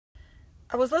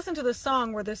I was listening to this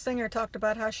song where the singer talked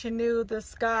about how she knew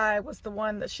this guy was the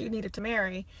one that she needed to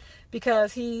marry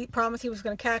because he promised he was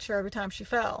going to catch her every time she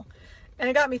fell. And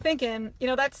it got me thinking,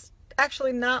 that's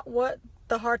actually not what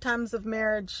the hard times of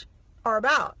marriage are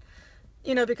about.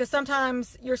 Because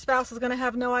sometimes your spouse is going to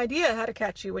have no idea how to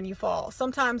catch you when you fall.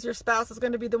 Sometimes your spouse is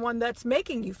going to be the one that's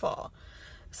making you fall.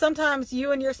 Sometimes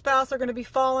you and your spouse are going to be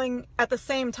falling at the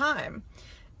same time.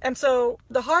 And so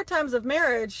the hard times of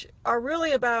marriage are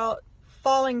really about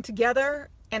falling together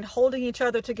and holding each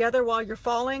other together while you're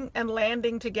falling and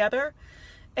landing together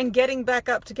and getting back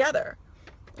up together.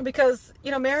 Because,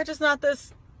 marriage is not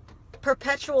this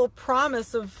perpetual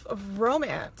promise of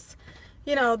romance.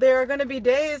 There are going to be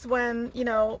days when,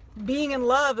 being in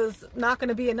love is not going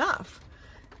to be enough.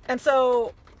 And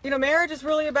so, marriage is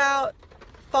really about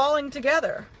falling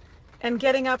together and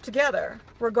getting up together,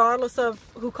 regardless of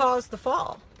who caused the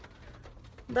fall.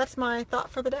 That's my thought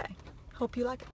for the day. Hope you like it.